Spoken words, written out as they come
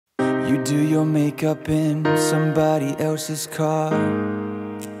You do your makeup in somebody else's car.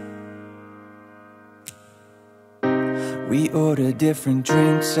 We order different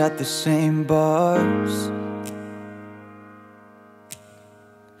drinks at the same bars.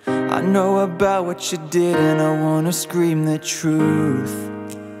 I know about what you did and I wanna scream the truth.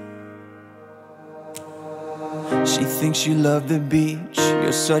 She thinks you love the beach,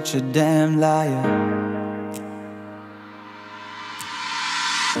 you're such a damn liar.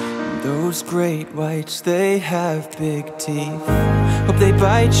 Those great whites, they have big teeth. Hope they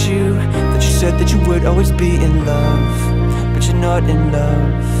bite you, that you said that you would always be in love. But you're not in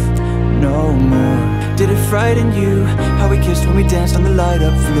love no more. Did it frighten you, how we kissed when we danced on the light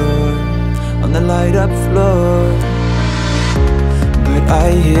up floor? On the light up floor. But I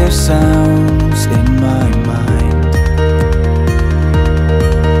hear sounds in my mind,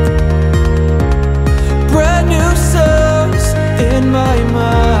 brand new sounds in my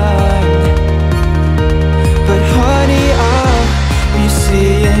mind. But honey, I'll be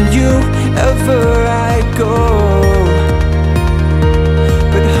seeing you ever I go.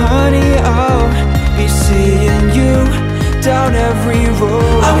 But honey, I'll be seeing you down every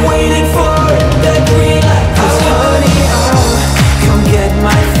road. I'm waiting for that green light. 'Cause honey, I'll come get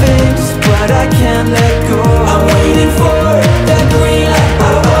my things, but I can't let go. I'm waiting for that green light.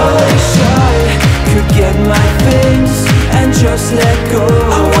 I wish I could get my things and just let go.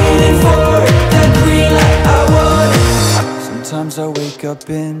 I'm waiting for that green light. I want it. Sometimes I wake up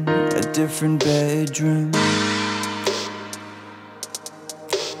in a different bedroom.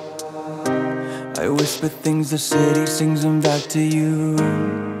 I whisper things the city sings them back to you.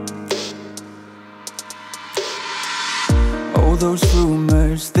 Oh, those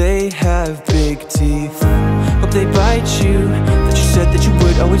rumors, they have big teeth. Hope they bite you, that you said that you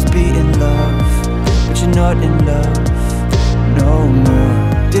would always be in love. But you're not in love no more.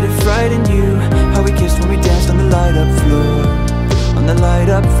 Did it frighten you, how we kissed when we danced on the light up floor? On the light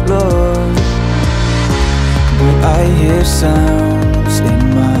up floor. But I hear sounds in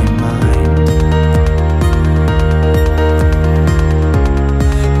my mind,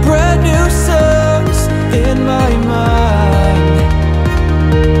 brand new sounds in my mind.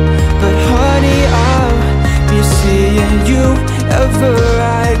 But honey, I'll be seeing you ever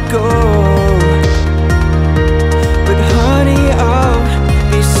I go. But honey, I'll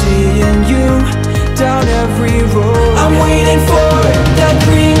be seeing you down every road. I'm waiting for that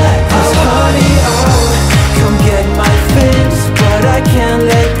green light. 'Cause honey, I'll come get my things, but I can't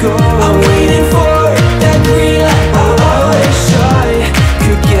let go. I'm waiting for that green light. I wish I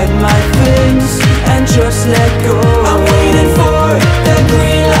could get my things and just let go. I'm waiting for that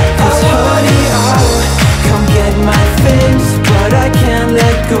green light. 'Cause honey, I'll come get my things, but I can't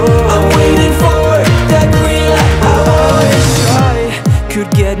let go. I'm waiting for that green light. I wish I could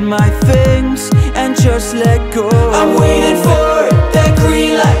get my things and just let go. I'm waiting for that green